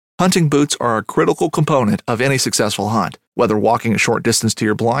Hunting boots are a critical component of any successful hunt. Whether walking a short distance to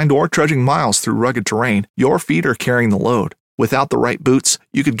your blind or trudging miles through rugged terrain, your feet are carrying the load. Without the right boots,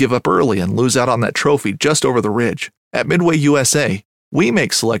 you could give up early and lose out on that trophy just over the ridge. At Midway USA, we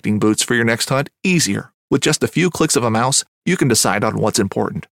make selecting boots for your next hunt easier. With just a few clicks of a mouse, you can decide on what's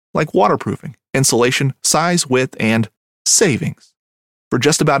important, like waterproofing, insulation, size, width, and savings. For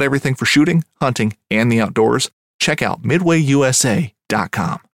just about everything for shooting, hunting, and the outdoors, check out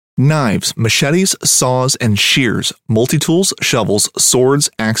MidwayUSA.com. Knives, machetes, saws, and shears, multi-tools, shovels, swords,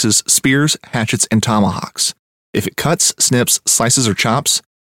 axes, spears, hatchets, and tomahawks. If it cuts, snips, slices, or chops,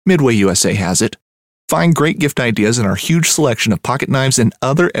 Midway USA has it. Find great gift ideas in our huge selection of pocket knives and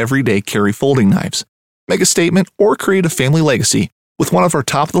other everyday carry folding knives. Make a statement or create a family legacy with one of our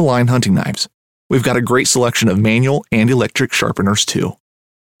top-of-the-line hunting knives. We've got a great selection of manual and electric sharpeners, too.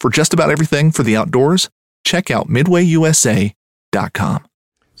 For just about everything for the outdoors, check out MidwayUSA.com.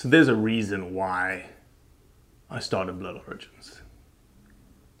 So there's a reason why I started Blood Origins.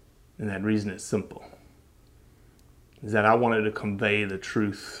 And that reason is simple. Is that I wanted to convey the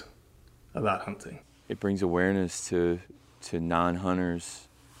truth about hunting. It brings awareness to non-hunters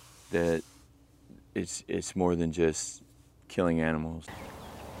that it's more than just killing animals.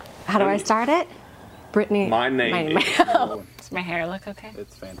 How do I start it? Brittany. My name is... Does my hair look okay?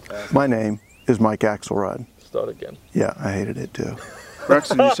 It's fantastic. My name is Mike Axelrod. Start again. Yeah, I hated it too.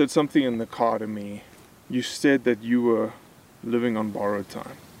 Braxton, you said something in the car to me. You said that you were living on borrowed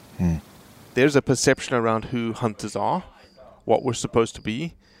time. There's a perception around who hunters are, what we're supposed to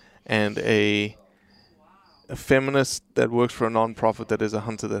be, and a feminist that works for a non-profit that is a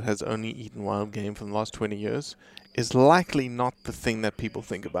hunter that has only eaten wild game for the last 20 years is likely not the thing that people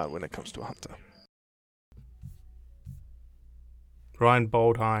think about when it comes to a hunter. Ryan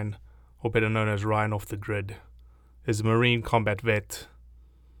Baudhiun, or better known as Ryan Off the Grid, is a Marine combat vet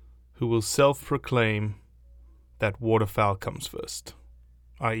who will self-proclaim that waterfowl comes first,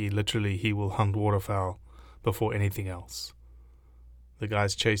 i.e. literally he will hunt waterfowl before anything else. The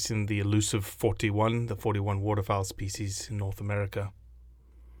guy's chasing the elusive 41, the 41 waterfowl species in North America.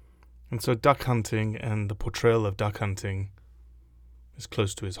 And so duck hunting and the portrayal of duck hunting is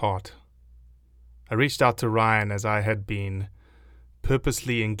close to his heart. I reached out to Ryan as I had been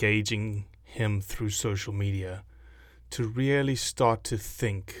purposely engaging him through social media to really start to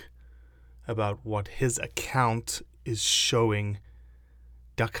think about what his account is showing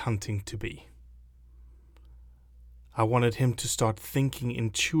duck hunting to be. I wanted him to start thinking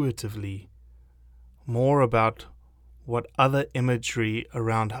intuitively more about what other imagery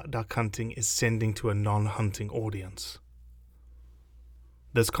around duck hunting is sending to a non-hunting audience.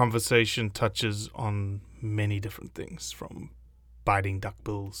 This conversation touches on many different things, from biting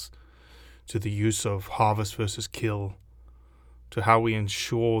duckbills to the use of harvest versus kill, to how we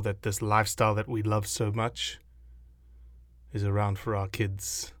ensure that this lifestyle that we love so much is around for our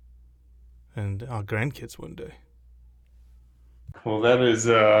kids and our grandkids one day. Well, that is,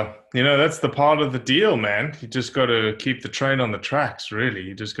 that's the part of the deal, man. You just got to keep the train on the tracks, really.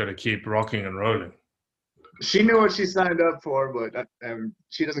 You just got to keep rocking and rolling. She knew what she signed up for, but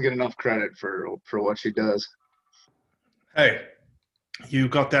she doesn't get enough credit for what she does. Hey, you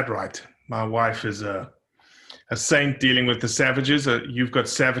got that right. My wife is a saint dealing with the savages. You've got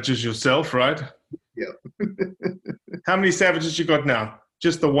savages yourself, right? Yeah. How many savages you got now?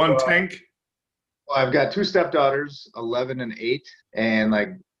 Just the one tank? Well, I've got two stepdaughters, 11 and 8, and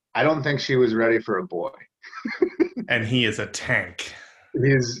I don't think she was ready for a boy. And he is a tank.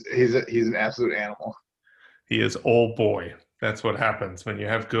 He's an absolute animal. He is all boy. That's what happens. When you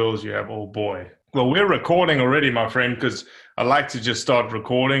have girls, you have all boy. Well, we're recording already, my friend, because I like to just start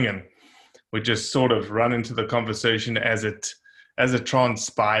recording and we just sort of run into the conversation as it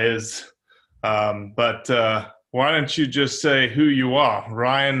transpires. But why don't you just say who you are?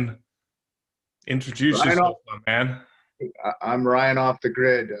 Ryan, introduce yourself, my man. I'm Ryan Off the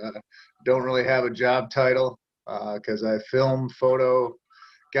Grid. Don't really have a job title because I film, photo,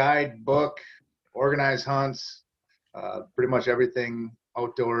 guide, book, organize hunts, pretty much everything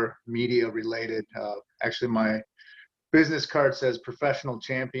outdoor media related. Actually, my business card says professional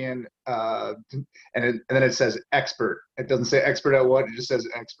champion, and then it says expert. It doesn't say expert at what, it just says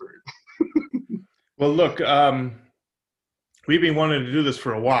expert. Well, look, we've been wanting to do this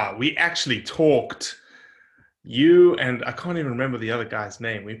for a while. We actually talked, you and I can't even remember the other guy's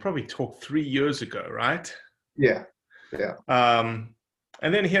name. We probably talked 3 years ago, right? Yeah. And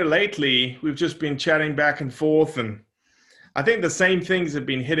then here lately, we've just been chatting back and forth, and I think the same things have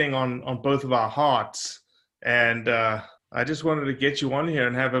been hitting on both of our hearts. And I just wanted to get you on here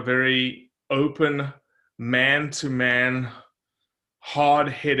and have a very open, man-to-man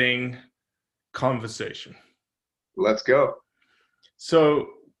hard-hitting conversation. Let's go. So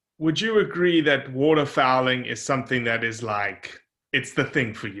would you agree that waterfowling is something that is like, it's the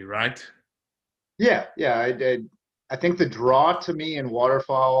thing for you, right? Yeah, I think the draw to me in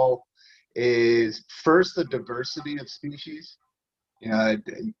waterfowl is first the diversity of species.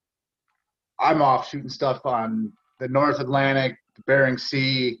 I'm off shooting stuff on the North Atlantic, the Bering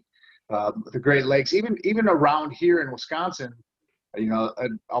Sea, the Great Lakes, even around here in Wisconsin.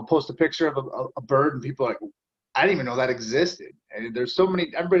 I'll post a picture of a bird, and people are like, I didn't even know that existed. And there's so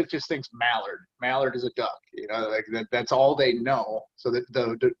many. Everybody just thinks mallard. Mallard is a duck. Like that's all they know. So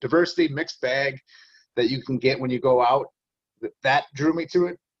the diversity, mixed bag that you can get when you go out, that drew me to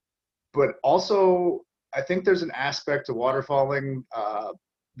it. But also, I think there's an aspect to waterfowling.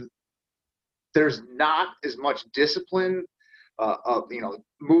 There's not as much discipline of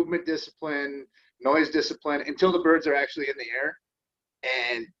movement discipline, noise discipline until the birds are actually in the air,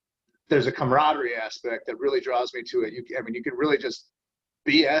 and there's a camaraderie aspect that really draws me to it. You can really just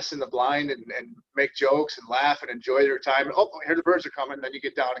BS in the blind and make jokes and laugh and enjoy your time. Oh, here the birds are coming. Then you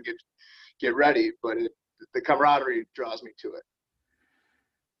get down and get ready. But the camaraderie draws me to it.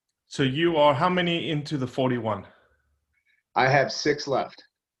 So you are how many into the 41? I have 6 left.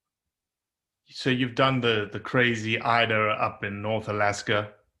 So you've done the crazy Ida up in North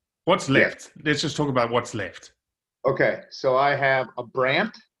Alaska. What's left? Yeah. Let's just talk about what's left. Okay, so I have a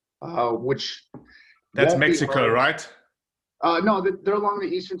Brant, which that's Mexico, right? No, they're along the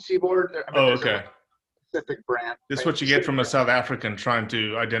eastern seaboard. Okay. Pacific Brant. This is what you get from a South African trying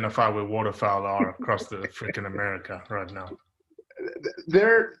to identify where waterfowl are across the freaking America right now.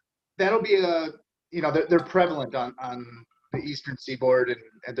 That'll be they're prevalent on the eastern seaboard,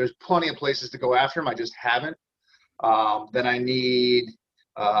 and there's plenty of places to go after them. I just haven't. Then I need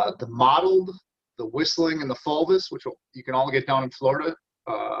the mottled, the whistling, and the fulvus, which you can all get down in Florida.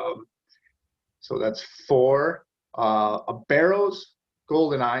 So that's 4. A Barrows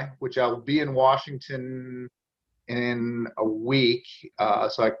goldeneye, which I will be in Washington in a week.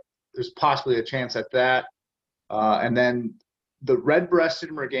 So there's possibly a chance at that. And then the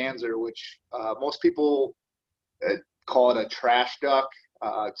red-breasted merganser, which most people call it a trash duck.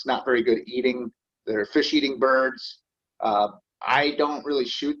 It's not very good eating. They're fish-eating birds. I don't really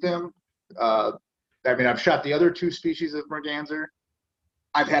shoot them. I've shot the other 2 species of merganser.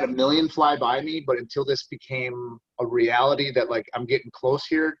 I've had a million fly by me, but until this became a reality that like I'm getting close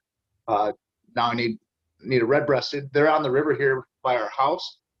here, now I need a red-breasted. They're on the river here by our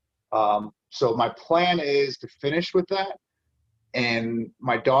house. So my plan is to finish with that. And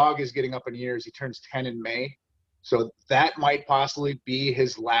my dog is getting up in years. He turns 10 in May. So that might possibly be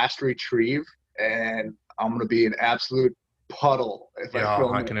his last retrieve. And I'm going to be an absolute puddle if I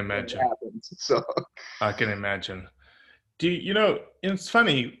film I can imagine. It happens. So I can imagine. It's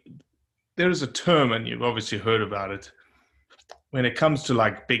funny, there's a term, and you've obviously heard about it, when it comes to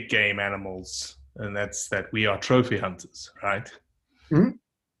like big game animals, and that's that we are trophy hunters, right? Mm-hmm.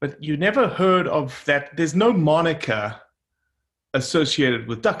 But you never heard of that. There's no moniker associated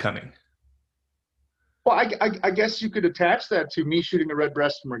with duck hunting. Well, I guess you could attach that to me shooting a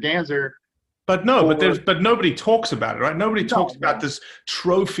red-breasted merganser. But but nobody talks about it, right? Nobody talks about this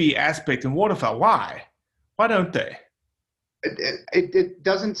trophy aspect in waterfowl. Why? Why don't they? It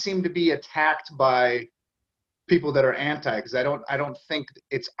doesn't seem to be attacked by people that are anti, because I don't think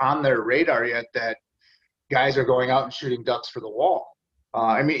it's on their radar yet that guys are going out and shooting ducks for the wall.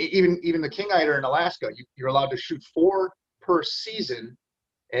 Even the king eider in Alaska, you're allowed to shoot 4 per season,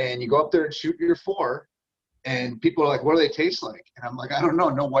 and you go up there and shoot your 4, and people are like, "What do they taste like?" And I'm like, "I don't know.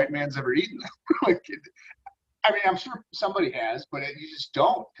 No white man's ever eaten them." I'm sure somebody has, but you just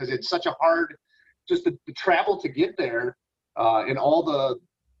don't, because it's such a hard, just the travel to get there. And all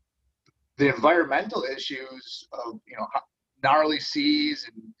the environmental issues of gnarly seas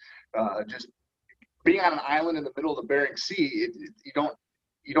and just being on an island in the middle of the Bering Sea, you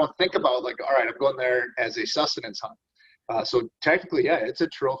don't think about like, all right, I'm going there as a sustenance hunt. So technically, yeah, it's a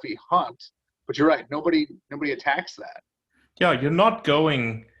trophy hunt, but you're right, nobody attacks that. Yeah,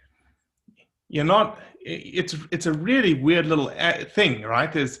 it's a really weird little thing,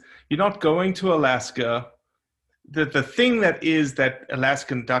 right? You're not going to Alaska. The thing that is that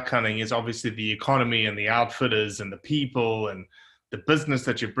Alaskan duck hunting is obviously the economy and the outfitters and the people and the business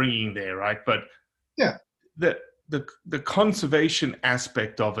that you're bringing there, right? But yeah, the conservation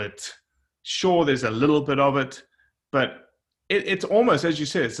aspect of it, sure, there's a little bit of it, but it's almost, as you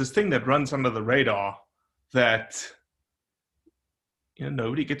said, it's this thing that runs under the radar that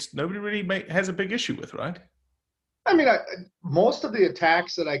nobody really has a big issue with, right? Most of the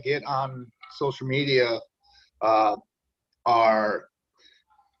attacks that I get on social media are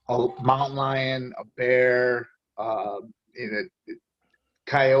a mountain lion, a bear,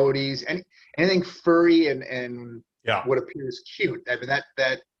 coyotes, anything furry and what appears cute. I mean,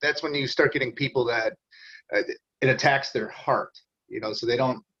 that's when you start getting people that it attacks their heart, so they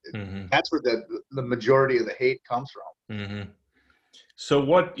don't. Mm-hmm. That's where the majority of the hate comes from. Mm-hmm. So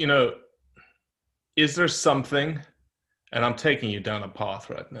what, is there something, and I'm taking you down a path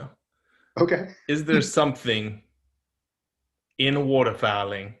right now. Okay. Is there something in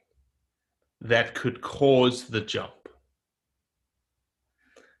waterfowling that could cause the jump?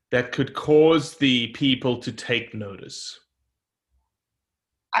 That could cause the people to take notice?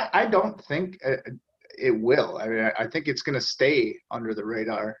 I don't think it will. I mean, I think it's going to stay under the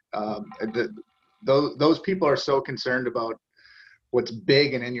radar. Those people are so concerned about what's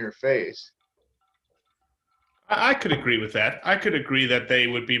big and in your face. I could agree with that. I could agree that they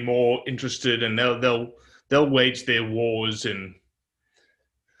would be more interested, and they'll wage their wars in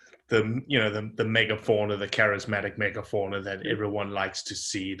the megafauna, the charismatic megafauna that everyone likes to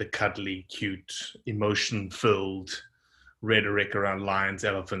see, the cuddly, cute, emotion-filled rhetoric around lions,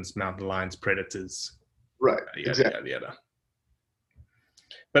 elephants, mountain lions, predators. Right. Yada, exactly. Yada, yada.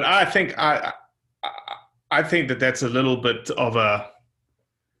 But I think that that's a little bit of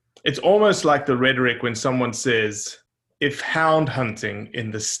it's almost like the rhetoric when someone says, if hound hunting in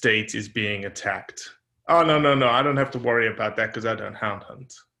the state is being attacked, oh, no, I don't have to worry about that because I don't hound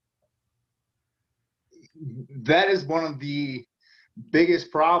hunt. That is one of the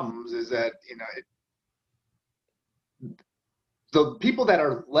biggest problems, is that, the people that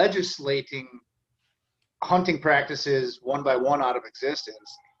are legislating hunting practices one by one out of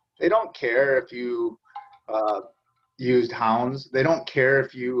existence, they don't care if you used hounds. They don't care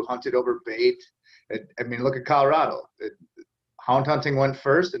if you hunted over bait. I mean, look at Colorado. Hound hunting went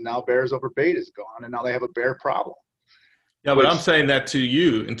first, and now bears over bait is gone, and now they have a bear problem. Yeah, but I'm saying that to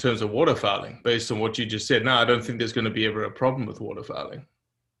you in terms of waterfowling, based on what you just said. No, I don't think there's going to be ever a problem with waterfowling.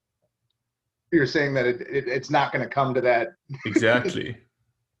 You're saying that it's not going to come to that. Exactly.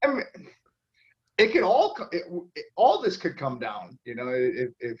 I mean, it could all this could come down,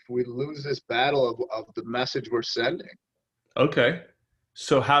 if we lose this battle of the message we're sending. Okay.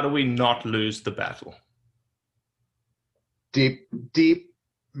 So how do we not lose the battle? Deep,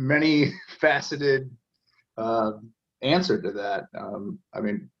 many faceted answer to that. I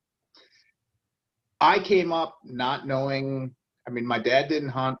mean, I came up not knowing. I mean, my dad didn't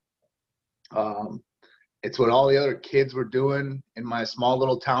hunt. It's what all the other kids were doing in my small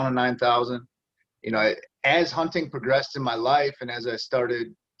little town of 9,000. As hunting progressed in my life, and as I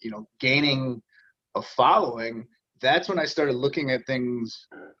started, gaining a following, that's when I started looking at things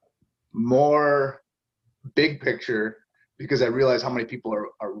more big picture, because I realized how many people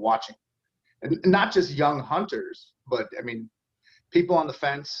are watching. And not just young hunters, but I mean, people on the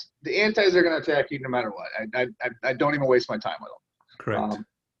fence. The antis are going to attack you no matter what. I don't even waste my time with them. Correct.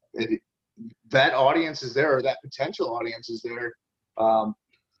 That audience is there, or that potential audience is there.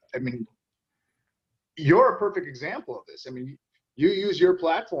 I mean, you're a perfect example of this. I mean, you use your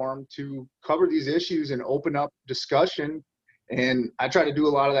platform to cover these issues and open up discussion, and I try to do a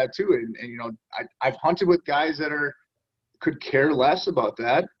lot of that too. And I've hunted with guys that could care less about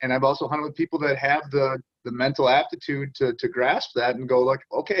that, and I've also hunted with people that have the mental aptitude to grasp that and go like,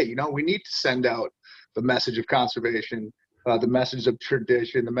 okay, we need to send out the message of conservation, the message of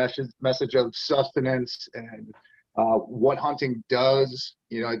tradition, the message of sustenance, and what hunting does.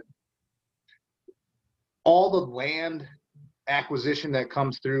 All the land acquisition that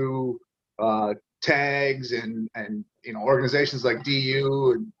comes through tags and organizations like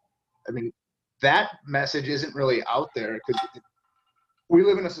DU, and I mean, that message isn't really out there, because we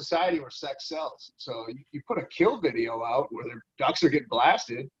live in a society where sex sells. So you put a kill video out where their ducks are getting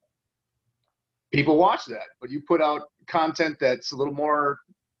blasted, people watch that. But you put out content that's a little more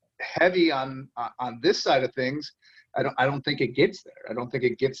heavy on this side of things, I don't think it gets there. I don't think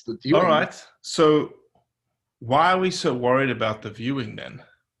it gets the viewing. All right. So why are we so worried about the viewing then?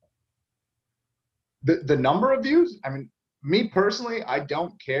 The number of views? I mean, me personally, I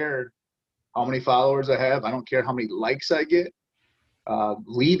don't care how many followers I have. I don't care how many likes I get.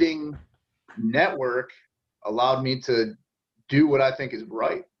 Leaving network allowed me to do what I think is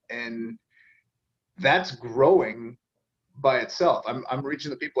right. And that's growing by itself. I'm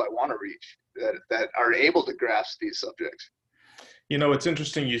reaching the people I want to reach that are able to grasp these subjects. It's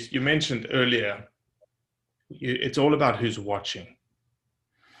interesting. You mentioned earlier, it's all about who's watching.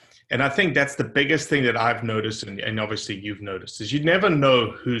 And I think that's the biggest thing that I've noticed, and obviously you've noticed, is you never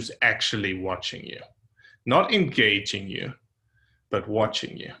know who's actually watching you. Not engaging you, but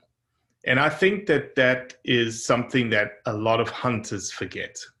watching you. And I think that is something that a lot of hunters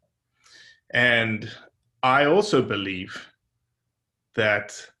forget. And I also believe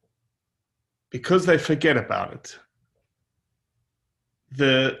that because they forget about it,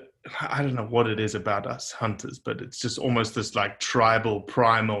 I don't know what it is about us hunters, but it's just almost this like tribal,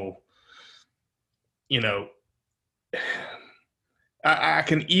 primal, I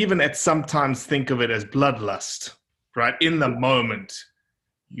can even at sometimes think of it as bloodlust, right? In the moment,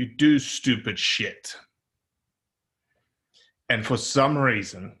 you do stupid shit. And for some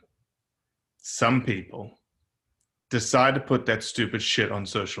reason, some people decide to put that stupid shit on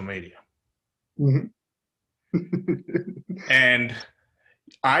social media. Mm-hmm. And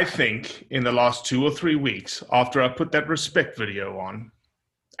I think in the last 2 or 3 weeks, after I put that respect video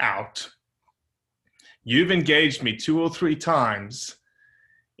out, you've engaged me 2 or 3 times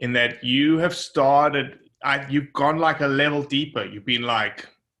in that you have started, you've gone like a level deeper. You've been like,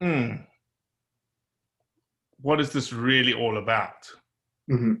 what is this really all about?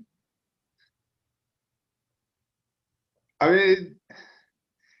 Mm-hmm. I mean,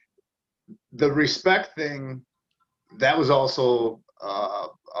 the respect thing, that was also a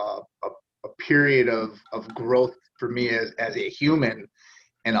period of growth for me as a human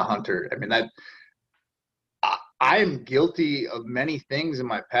and a hunter. I mean, I am guilty of many things in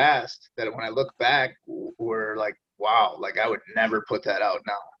my past that when I look back were like, wow, like I would never put that out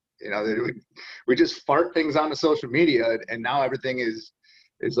now. We just fart things onto social media, and now everything is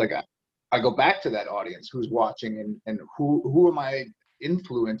like I go back to that audience who's watching and who am I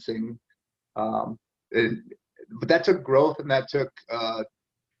influencing. But that took growth, and that took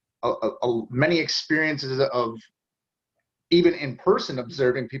many experiences of even in person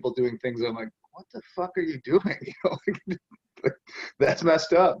observing people doing things. I'm like, what the fuck are you doing? That's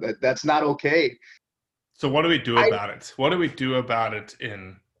messed up. That's not okay. So what do we do about it? What do we do about it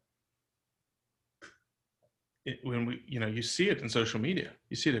when we, you see it in social media,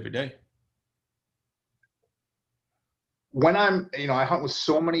 you see it every day. When I hunt with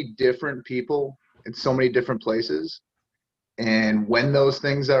so many different people in so many different places. And when those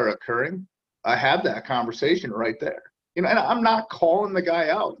things are occurring, I have that conversation right there. And I'm not calling the guy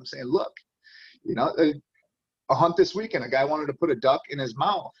out. I'm saying, look, a hunt this weekend, a guy wanted to put a duck in his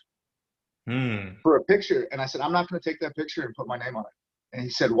mouth for a picture. And I said, I'm not going to take that picture and put my name on it. And he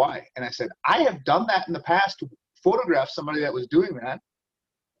said, why? And I said, I have done that in the past to photograph somebody that was doing that.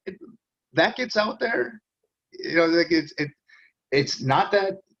 That gets out there. Like it's not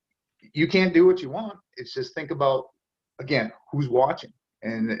that you can't do what you want. It's just think about, again, who's watching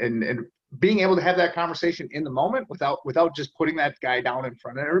and being able to have that conversation in the moment without just putting that guy down in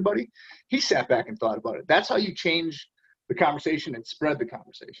front of everybody. He sat back and thought about it. That's how you change the conversation and spread the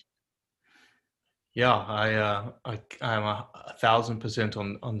conversation. Yeah, I'm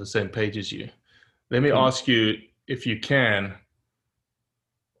 1,000% on the same page as you. Let me ask you, if you can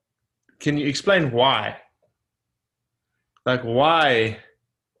you explain why? Like why?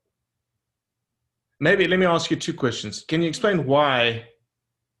 Maybe let me ask you 2 questions. Can you explain why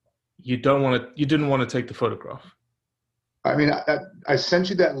you didn't want to take the photograph? I mean, I sent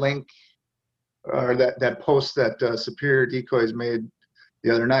you that link or that post that Superior Decoys made the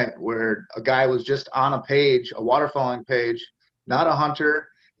other night, where a guy was just on a page, a waterfowling page, not a hunter.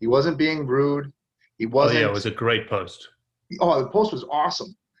 He wasn't being rude. He wasn't. Oh yeah, it was a great post. Oh, the post was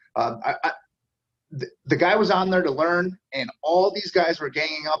awesome. The guy was on there to learn, and all these guys were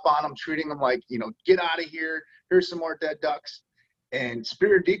ganging up on him, treating him like, get out of here. Here's some more dead ducks. And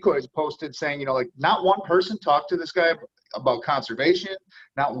Superior Decoys posted saying, like not one person talked to this guy about conservation.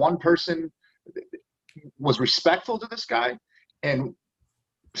 Not one person was respectful to this guy. And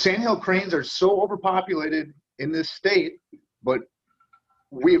sandhill cranes are so overpopulated in this state, but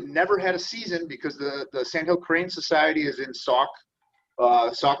we have never had a season because the Sandhill Crane Society is in Sauk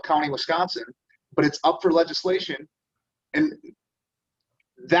County, Wisconsin, but it's up for legislation. And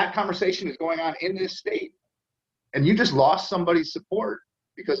that conversation is going on in this state. And you just lost somebody's support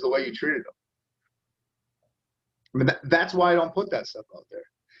because of the way you treated them. I mean, that's why I don't put that stuff out there.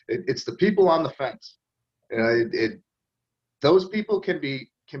 It's the people on the fence. Those people can be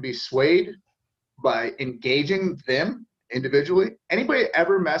swayed by engaging them individually. Anybody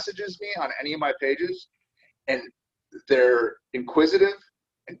ever messages me on any of my pages and they're inquisitive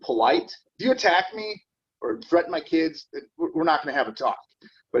and polite, if you attack me or threaten my kids, we're not going to have a talk.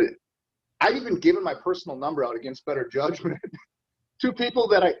 But I've even given my personal number out against better judgment to people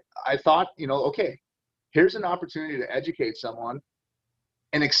that I thought, okay, here's an opportunity to educate someone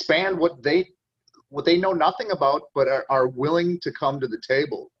and expand what they know nothing about, but are willing to come to the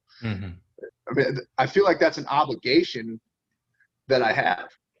table. Mm-hmm. I mean, I feel like that's an obligation that I have.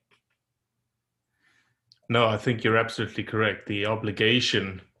 No, I think you're absolutely correct. The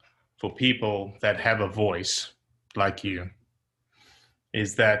obligation for people that have a voice like you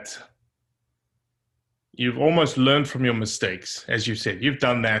is that you've almost learned from your mistakes. As you said, you've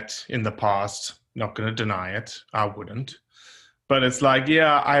done that in the past. Not going to deny it. I wouldn't. But it's like,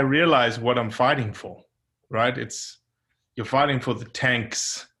 yeah, I realize what I'm fighting for, right? You're fighting for the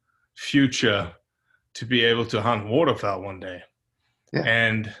tank's future to be able to hunt waterfowl one day. Yeah.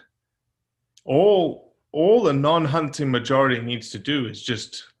 And all the non-hunting majority needs to do is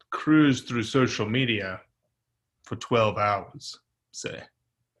just cruise through social media for 12 hours, say.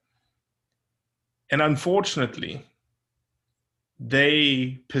 And unfortunately,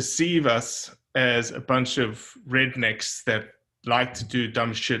 they perceive us as a bunch of rednecks that like to do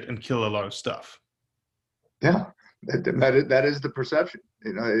dumb shit and kill a lot of stuff. Yeah, that is the perception.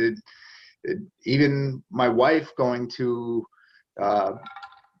 You know, even my wife going to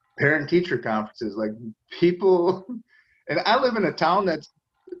parent-teacher conferences, like people, and I live in a town that's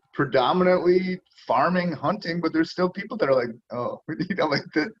predominantly farming, hunting, but there's still people that are like, oh, you know, like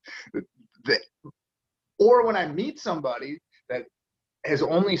the or when I meet somebody that has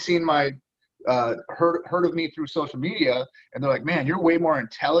only seen my heard of me through social media, and they're like, man, you're way more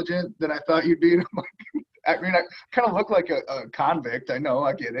intelligent than I thought you'd be. And I'm like, I mean, I kind of look like a convict. I know,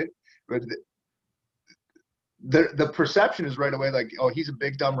 I get it, but the perception is right away like, oh, he's a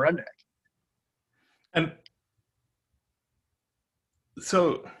big dumb redneck. And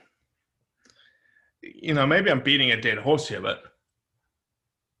so, you know, maybe I'm beating a dead horse here, but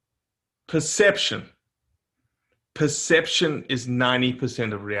perception is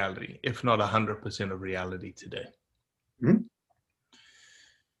 90% of reality, if not 100% of reality today. Mm-hmm.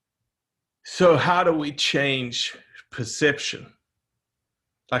 So how do we change perception?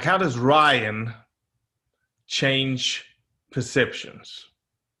 Like, how does Ryan change perceptions?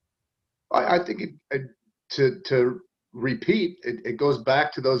 I think to repeat, it goes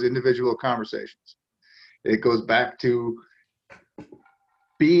back to those individual conversations. It goes back to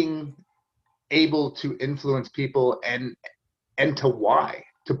being able to influence people and to why,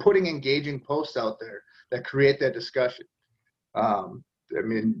 to putting engaging posts out there that create that discussion. I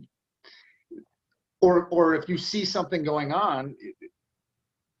mean, or if you see something going on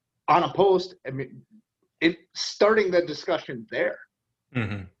a post, I mean, starting the discussion there.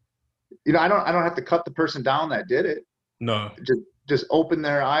 Mm-hmm. You know, I don't have to cut the person down that did it. No. Just open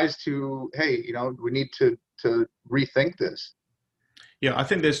their eyes to, hey, you know, we need to rethink this. Yeah, I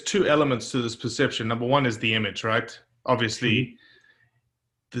think there's two elements to this perception. Number one is the image, right? Obviously,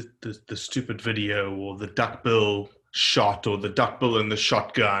 the stupid video or the duckbill shot or the duckbill in the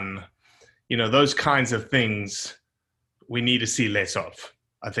shotgun, you know, those kinds of things we need to see less of.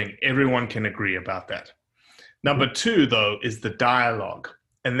 I think everyone can agree about that. Number two, though, is the dialogue.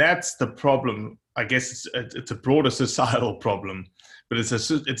 And that's the problem. I guess it's a broader societal problem, but it's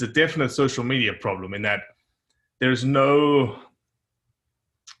a definite social media problem in that there's no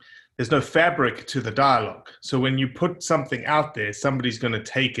fabric to the dialogue. So when you put something out there, somebody's going to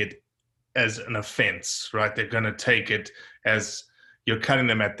take it as an offense, right? They're going to take it as you're cutting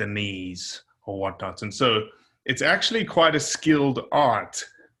them at the knees or whatnot. And so it's actually quite a skilled art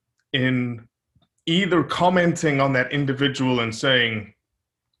in either commenting on that individual and saying,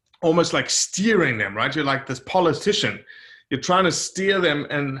 almost like steering them, right? You're like this politician. You're trying to steer them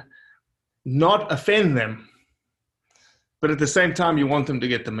and not offend them. But at the same time, you want them to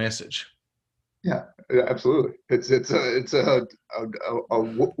get the message. Yeah, absolutely. It's a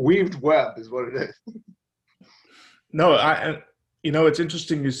weaved web, is what it is. No, you know, it's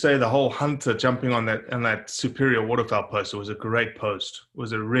interesting you say the whole hunter jumping on that superior waterfowl post. It was a great post. It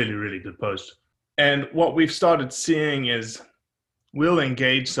was a really, really good post. And what we've started seeing is we'll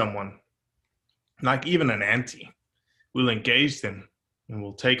engage someone, like even an auntie. We'll engage them and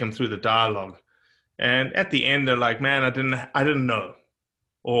we'll take them through the dialogue. And at the end, they're like, man, I didn't know.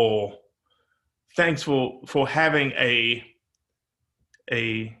 Or thanks for having a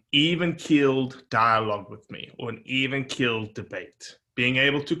even-keeled dialogue with me, or an even-keeled debate. Being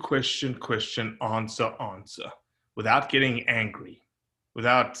able to question, answer, without getting angry,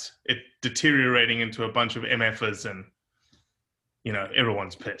 without it deteriorating into a bunch of MFers and, you know,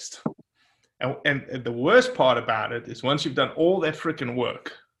 everyone's pissed. And the worst part about it is once you've done all that freaking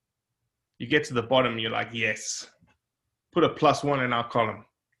work, you get to the bottom and you're like, yes, put a +1 in our column.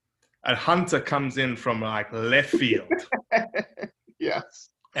 A hunter comes in from like left field. Yes.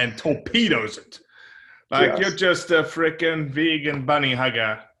 And torpedoes it. Like, yes. You're just a freaking vegan bunny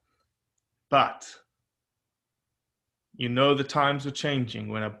hugger. But you know the times are changing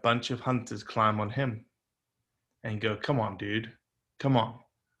when a bunch of hunters climb on him and go, come on, dude. Come on.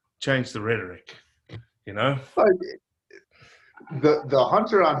 Change the rhetoric. You know? The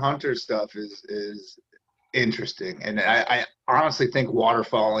hunter on hunter stuff is interesting, and I honestly think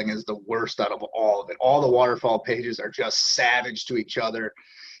waterfalling is the worst out of all of it. All the waterfall pages are just savage to each other.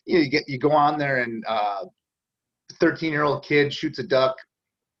 You go on there, and 13-year-old kid shoots a duck,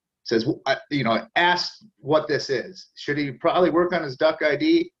 says, asks what this is. Should he probably work on his duck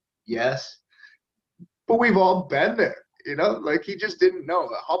ID? Yes, but we've all been there. Like he just didn't know.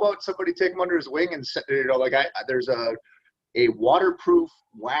 How about somebody take him under his wing and there's a waterproof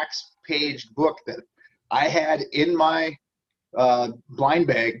wax paged book that I had in my blind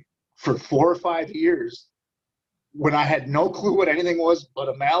bag for 4 or 5 years when I had no clue what anything was but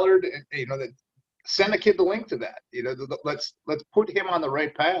a mallard. That send a kid the link to that. Let's put him on the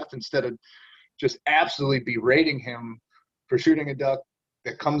right path instead of just absolutely berating him for shooting a duck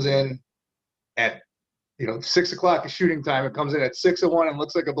that comes in at 6 o'clock is shooting time. It comes in at 6:01 and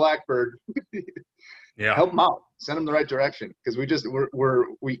looks like a blackbird. Yeah, help him out, send him the right direction, because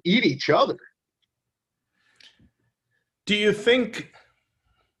we eat each other. Do you think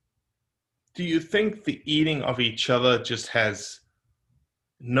the eating of each other just has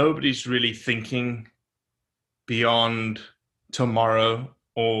nobody's really thinking beyond tomorrow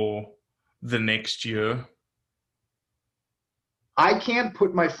or the next year? I can't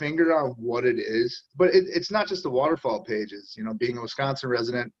put my finger on what it is, but it's not just the waterfall pages. Being a Wisconsin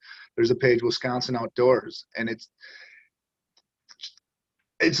resident, there's a page, Wisconsin Outdoors, and it's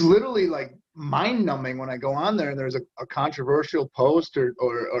literally like mind-numbing when I go on there and there's a controversial post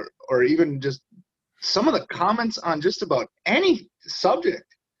or even just some of the comments on just about any subject.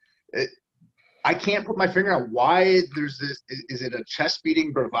 I can't put my finger on why there's this. Is it a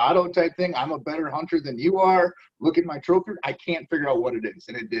chest-beating bravado type thing? I'm a better hunter than you are. Look at my trophy. I can't figure out what it is.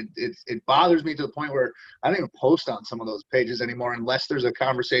 And it bothers me to the point where I don't even post on some of those pages anymore unless there's a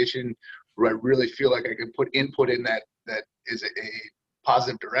conversation where I really feel like I can put input in that is a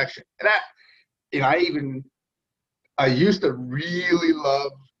positive direction. And I used to really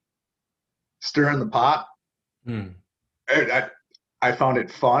love stirring the pot. I found it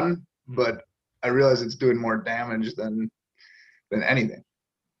fun, but I realize it's doing more damage than anything.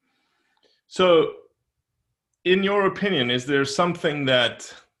 So, in your opinion, is there something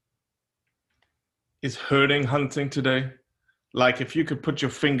that is hurting hunting today? Like, if you could put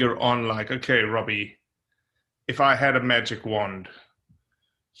your finger on, like, okay, Robbie, if I had a magic wand,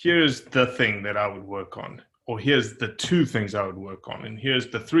 here's the thing that I would work on, or here's the 2 things I would work on, and here's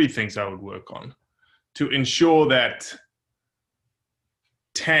the 3 things I would work on to ensure that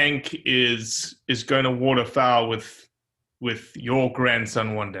Tank is going to waterfowl with your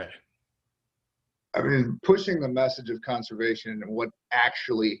grandson one day. I mean, pushing the message of conservation and what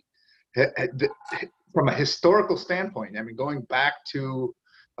actually, from a historical standpoint, I mean, going back to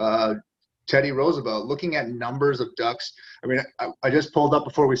Teddy Roosevelt, looking at numbers of ducks. I mean, I just pulled up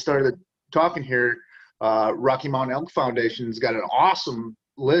before we started talking here, Rocky Mountain Elk Foundation's got an awesome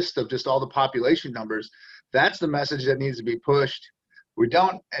list of just all the population numbers. That's the message that needs to be pushed. We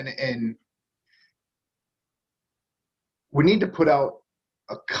don't, and we need to put out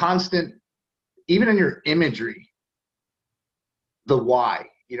a constant, even in your imagery, the why.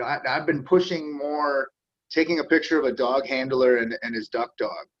 I've been pushing more, taking a picture of a dog handler and his duck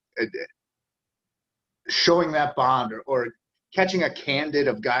dog, showing that bond, or catching a candid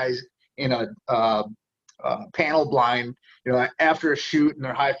of guys in a panel blind, after a shoot, and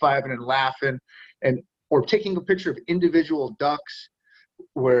they're high-fiving and laughing, or taking a picture of individual ducks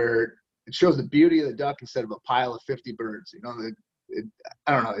where it shows the beauty of the duck instead of a pile of 50 birds.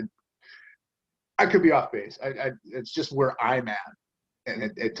 I don't know. I could be off base. It's just where I'm at,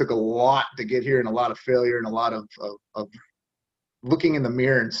 and it took a lot to get here, and a lot of failure, and a lot of looking in the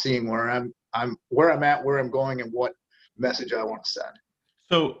mirror and seeing where I'm at, where I'm going, and what message I want to send.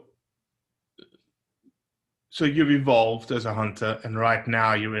 So you've evolved as a hunter, and right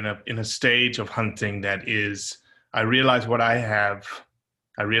now you're in a stage of hunting that is, I realize what I have,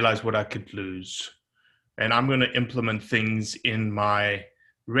 I realize what I could lose, and I'm going to implement things in my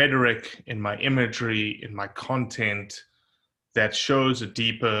rhetoric, in my imagery, in my content that shows a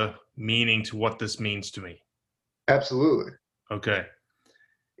deeper meaning to what this means to me. Absolutely. Okay.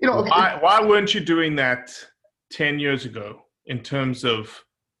 Why weren't you doing that 10 years ago in terms of,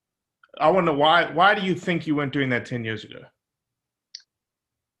 I wonder why do you think you weren't doing that 10 years ago?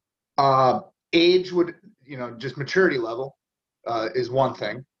 Age would, just maturity level is one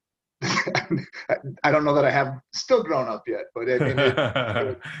thing. I don't know that I have still grown up yet, but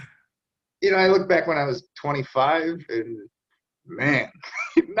I mean, I look back when I was 25, and man,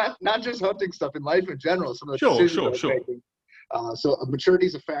 not just hunting stuff, in life in general, some of the decisions I was making. So maturity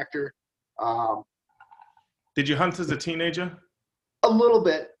is a factor. Did you hunt as a teenager? A little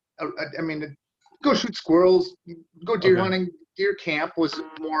bit. I mean, go shoot squirrels, go deer Okay. hunting. Deer camp was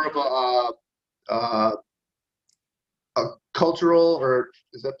more of a cultural, or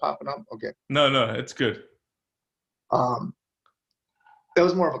is that popping up? Okay. No, it's good. That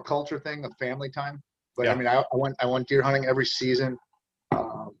was more of a culture thing, a family time. But Yeah. I mean, I went deer hunting every season.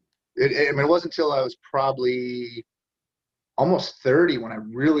 It wasn't until I was probably almost 30 when I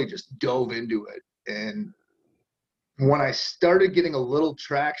really just dove into it. And when I started getting a little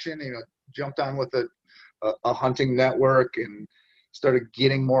traction, jumped on with a hunting network and started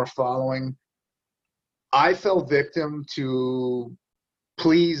getting more following, I fell victim to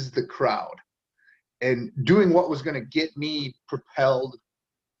please the crowd and doing what was going to get me propelled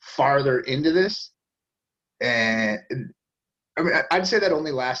farther into this. And I mean, I'd say that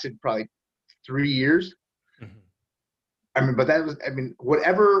only lasted probably 3 years. Mm-hmm. I mean, but that was,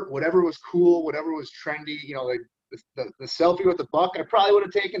 whatever was cool, whatever was trendy, like the selfie with the buck, I probably would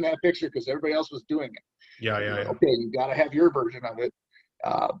have taken that picture because everybody else was doing it. Yeah. Okay, you got to have your version of it.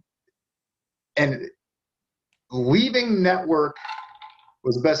 And leaving network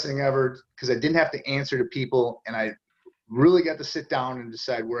was the best thing ever because I didn't have to answer to people, and I really got to sit down and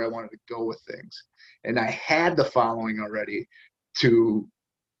decide where I wanted to go with things. And I had the following already to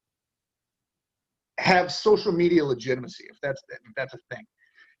have social media legitimacy, if that's a thing.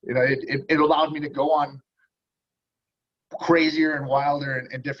 It allowed me to go on crazier and wilder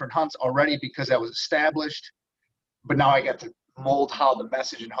and different hunts already because I was established, but now I got to mold how the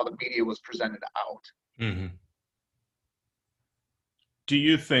message and how the media was presented out. Mm-hmm. Do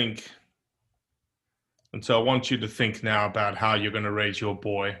you think, and so I want you to think now about how you're going to raise your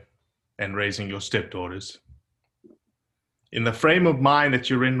boy and raising your stepdaughters in the frame of mind that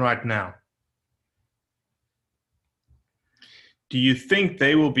you're in right now. Do you think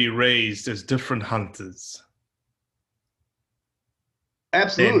they will be raised as different hunters?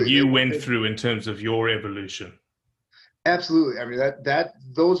 Absolutely. Than you went through in terms of your evolution? Absolutely. I mean,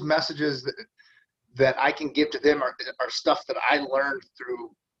 those messages that I can give to them are stuff that I learned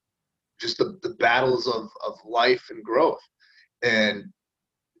through just the battles of life and growth. And,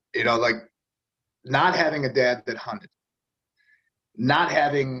 like not having a dad that hunted, not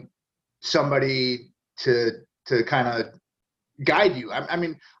having somebody to kind of guide you. I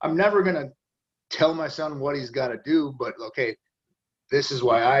mean, I'm never going to tell my son what he's got to do, but okay, this is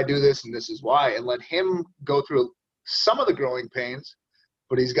why I do this and this is why, and let him go through some of the growing pains,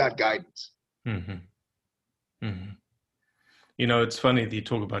 but he's got guidance. Mm-hmm. Mm-hmm. It's funny that you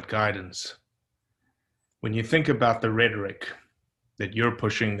talk about guidance. When you think about the rhetoric that you're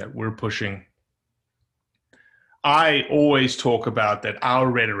pushing, that we're pushing, I always talk about that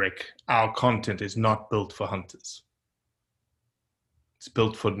our rhetoric, our content is not built for hunters. It's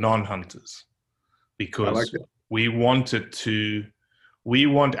built for non-hunters because we want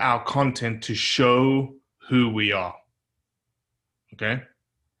our content to show who we are. Okay?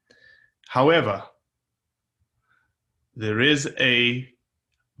 However, there is a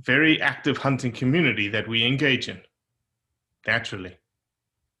very active hunting community that we engage in naturally.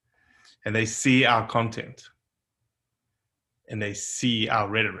 And they see our content. And they see our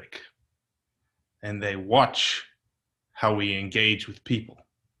rhetoric. And they watch how we engage with people.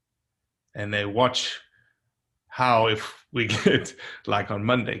 And they watch how, if we get, like on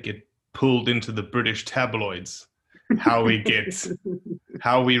Monday, get pulled into the British tabloids, how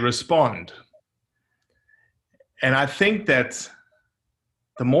we respond. And I think that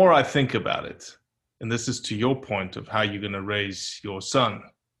the more I think about it, and this is to your point of how you're going to raise your son,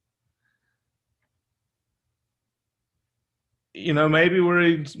 maybe we're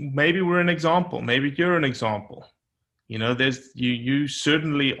an example. Maybe you're an example. There's you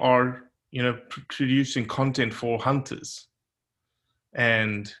certainly are, producing content for hunters,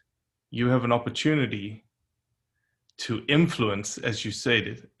 and you have an opportunity to influence, as you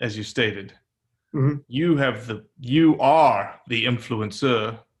stated. Mm-hmm. You are the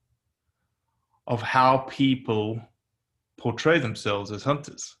influencer of how people portray themselves as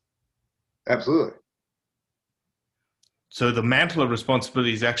hunters. Absolutely. So the mantle of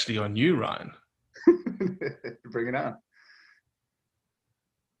responsibility is actually on you, Ryan. Bring it on.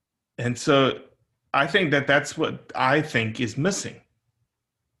 And so I think that's what I think is missing.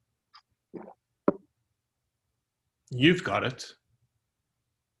 You've got it.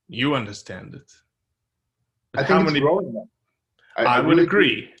 You understand it. But I think it's growing. I would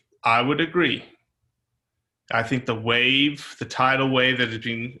agree. I would agree. I think the tidal wave that has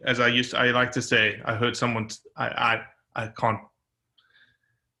been, as I like to say, I heard someone, I can't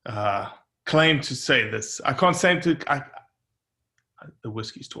claim to say this. I can't say the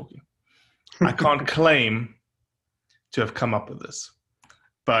whiskey's talking. I can't claim to have come up with this.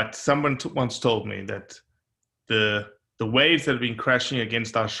 But someone once told me that the waves that have been crashing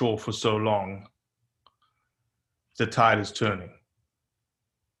against our shore for so long, the tide is turning.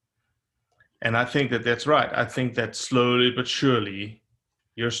 And I think that that's right. I think that slowly but surely,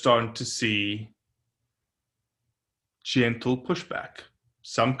 you're starting to see gentle pushback.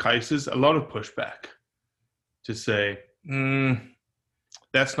 Some cases, a lot of pushback to say,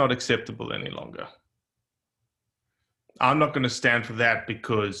 that's not acceptable any longer. I'm not going to stand for that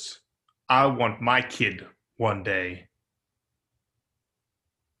because I want my kid one day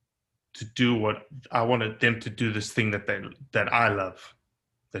to do what I wanted them to do, this thing that I love,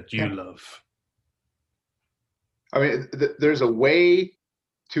 that you love. I mean, there's a way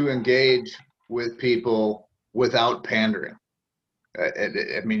to engage with people without pandering.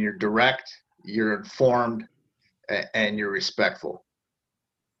 I mean, you're direct, you're informed, and you're respectful.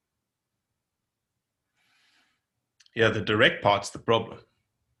 Yeah, the direct part's the problem.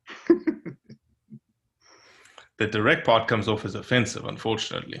 The direct part comes off as offensive,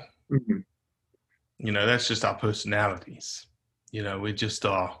 unfortunately. Mm-hmm. You know, that's just our personalities. You know, we just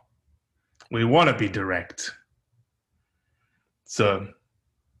are, we want to be direct. So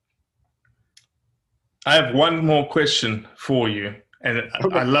I have one more question for you. And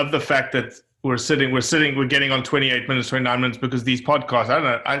Okay. I love the fact that we're getting on 28 minutes, 29 minutes, because these podcasts, I don't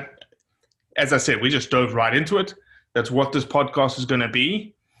know, as I said, we just dove right into it. That's what this podcast is going to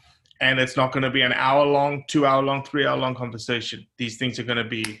be. And it's not going to be an hour-long, 2-hour-long, 3-hour-long conversation. These things are going to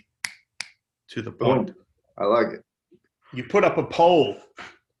be to the point. Boom. I like it. You put up a poll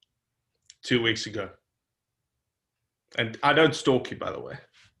 2 weeks ago. And I don't stalk you, by the way.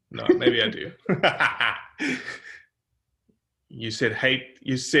 No, maybe I do. You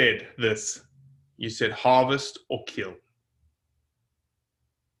said this. You said harvest or kill.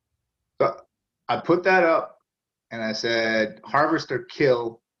 So I put that up and I said harvest or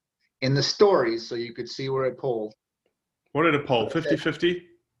kill in the stories so you could see where it polled. What did it poll? 50-50?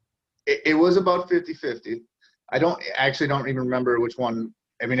 It was about 50-50. I don't even remember which one.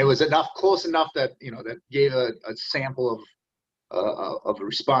 I mean, it was close enough that, that gave a sample of a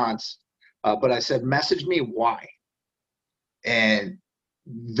response. But I said, message me why. And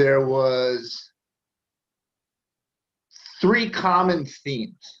there was 3 common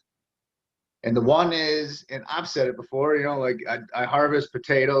themes. And the one is, and I've said it before, like I harvest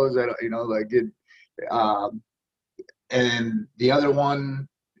potatoes, and the other one,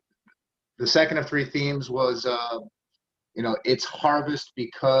 the second of 3 themes was, it's harvest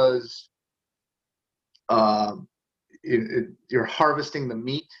because you're harvesting the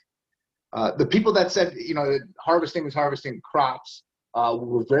meat. The people that said, that harvesting was harvesting crops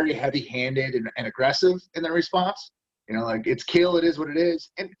were very heavy-handed and aggressive in their response. Like it's kill, it is what it is.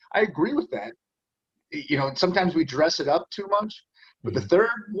 And I agree with that. Sometimes we dress it up too much. But the third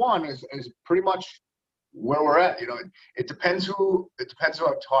one is pretty much where we're at. It depends who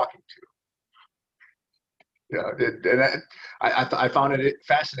I'm talking to. I found it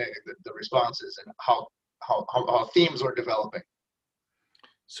fascinating, the responses and how themes were developing.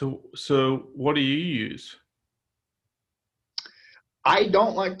 So what do you use? I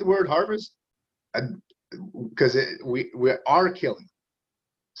don't like the word harvest because we are killing.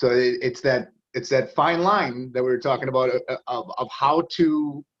 So it's that fine line that we were talking about of how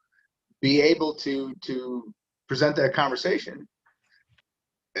to be able to present that conversation.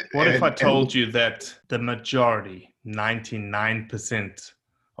 What if I told you that the majority, 99%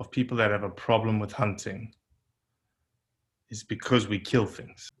 of people that have a problem with hunting is because we kill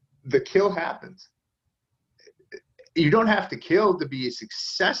things? The kill happens. You don't have to kill to be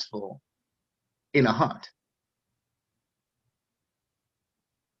successful in a hunt.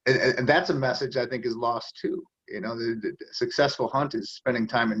 And that's a message I think is lost too. The successful hunt is spending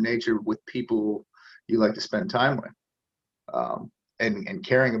time in nature with people you like to spend time with. And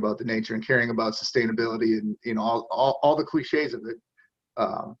caring about the nature and caring about sustainability and all the cliches of it.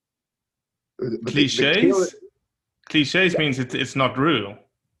 Cliches? Cliches means it's not real.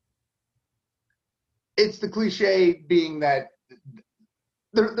 It's the cliche being that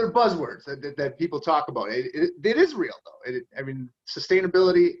they're buzzwords that people talk about. It is real though.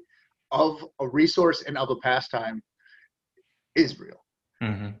 Sustainability of a resource and of a pastime is real.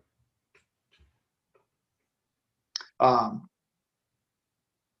 Mm-hmm.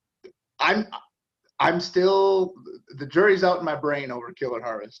 I'm still, the jury's out in my brain over kill and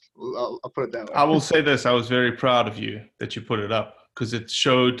harvest. I'll put it that way. I will say this. I was very proud of you that you put it up because it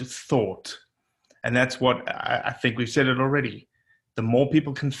showed thought. And that's what I think we've said it already. The more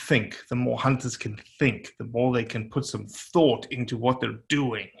people can think, the more hunters can think, the more they can put some thought into what they're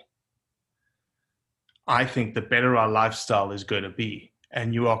doing. I think the better our lifestyle is going to be.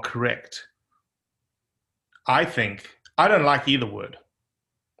 and you are correct. I don't like either word.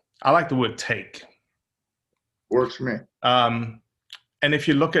 I like the word take. Works for me. And if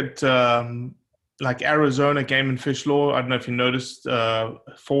you look at like Arizona Game and Fish law, I don't know if you noticed,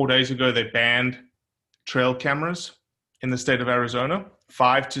 4 days ago they banned trail cameras in the state of Arizona.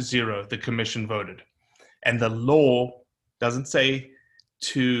 5-0, the commission voted. And the law doesn't say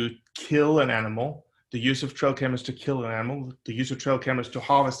to kill an animal, the use of trail cameras to kill an animal, the use of trail cameras to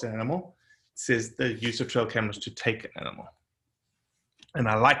harvest an animal. It says the use of trail cameras to take an animal. And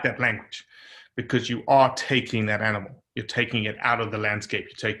I like that language because you are taking that animal. You're taking it out of the landscape.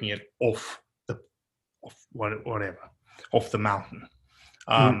 You're taking it off the mountain.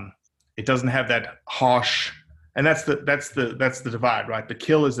 It doesn't have that harsh, and that's the divide, right? The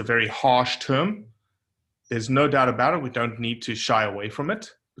kill is a very harsh term. There's no doubt about it. We don't need to shy away from it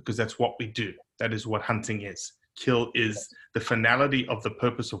because that's what we do. That is what hunting is. Kill is the finality of the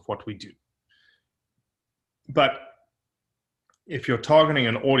purpose of what we do. But if you're targeting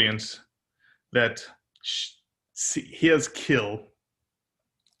an audience that hears kill,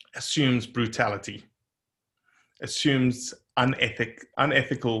 assumes brutality, assumes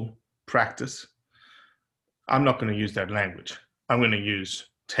unethical practice, I'm not going to use that language. I'm going to use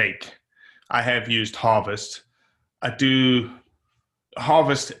take. I have used harvest. I do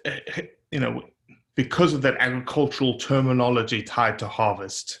harvest, because of that agricultural terminology tied to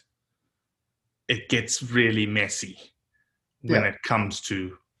harvest, it gets really messy when it comes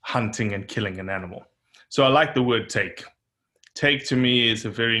to hunting and killing an animal. So I like the word take. Take to me is a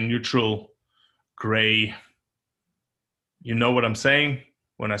very neutral, gray, you know what I'm saying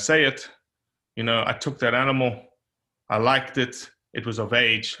when I say it. I took that animal. I liked it. It was of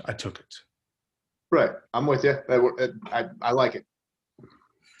age. I took it. Right. I'm with you. I like it.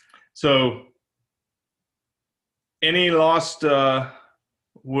 So any last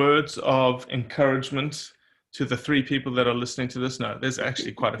words of encouragement to the 3 people that are listening to this? No, there's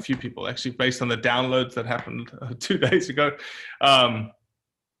actually quite a few people, actually, based on the downloads that happened 2 days ago.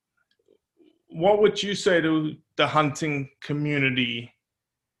 What would you say to the hunting community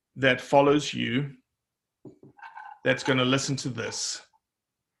that follows you, that's going to listen to this?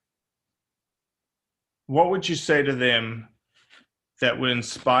 What would you say to them that would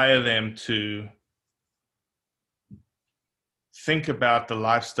inspire them to think about the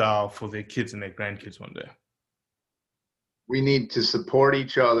lifestyle for their kids and their grandkids one day? We need to support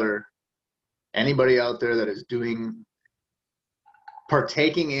each other. Anybody out there that is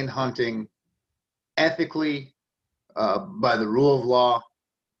partaking in hunting ethically, by the rule of law,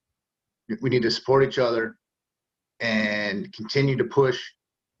 we need to support each other and continue to push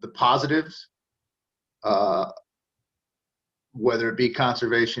the positives, whether it be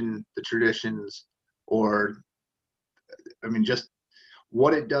conservation, the traditions, or, just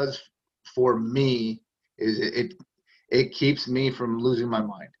what it does for me is it keeps me from losing my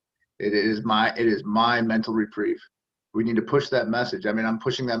mind. It is my mental reprieve. We need to push that message. I'm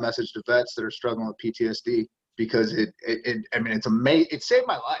pushing that message to vets that are struggling with PTSD because it's amazing. It saved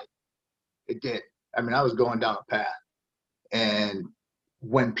my life. It did. I was going down a path, and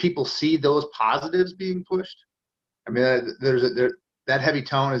when people see those positives being pushed, that heavy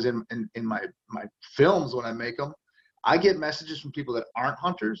tone is in my films when I make them. I get messages from people that aren't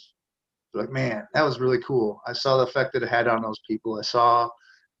hunters. They're like, man, that was really cool. I saw the effect that it had on those people. I saw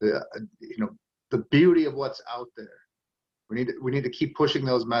the beauty of what's out there. We need to keep pushing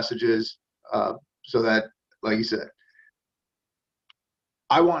those messages so that, like you said,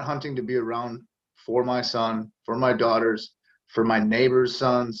 I want hunting to be around for my son, for my daughters, for my neighbors'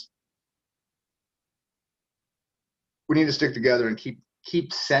 sons. We need to stick together and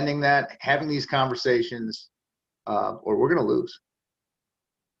keep sending that, having these conversations, or we're going to lose.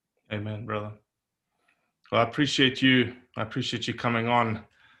 Amen, brother. Well, I appreciate you. I appreciate you coming on.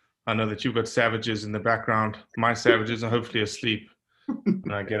 I know that you've got savages in the background. My savages are hopefully asleep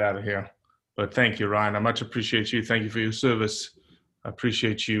when I get out of here. But thank you, Ryan. I much appreciate you. Thank you for your service. I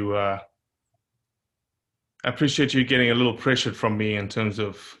appreciate you. I appreciate you getting a little pressured from me in terms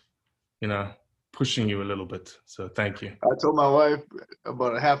of, pushing you a little bit. So thank you. I told my wife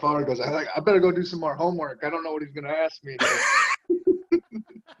about a half hour ago, I better go do some more homework. I don't know what he's going to ask me.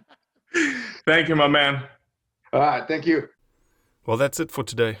 Thank you, my man. All right. Thank you. Well, that's it for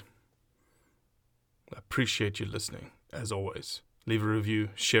today. I appreciate you listening, as always. Leave a review,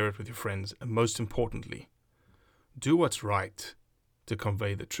 share it with your friends, and most importantly, do what's right to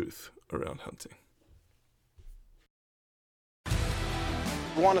convey the truth around hunting.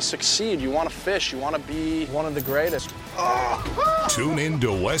 You want to succeed, you want to fish, you want to be one of the greatest. Tune in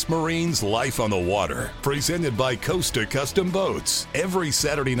to West Marine's Life on the Water, presented by Costa Custom Boats, every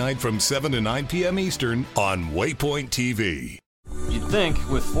Saturday night from 7 to 9 p.m. Eastern on Waypoint TV. You'd think,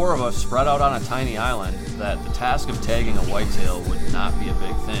 with 4 of us spread out on a tiny island, that the task of tagging a whitetail would not be a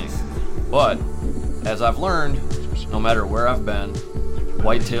big thing. But, as I've learned, no matter where I've been,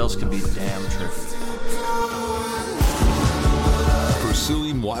 whitetails can be damn tricky.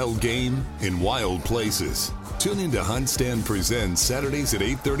 Pursuing wild game in wild places. Tune in to Hunt Stand Presents Saturdays at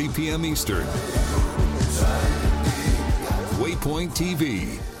 8:30 p.m. Eastern. Waypoint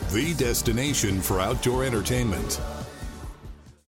TV, the destination for outdoor entertainment.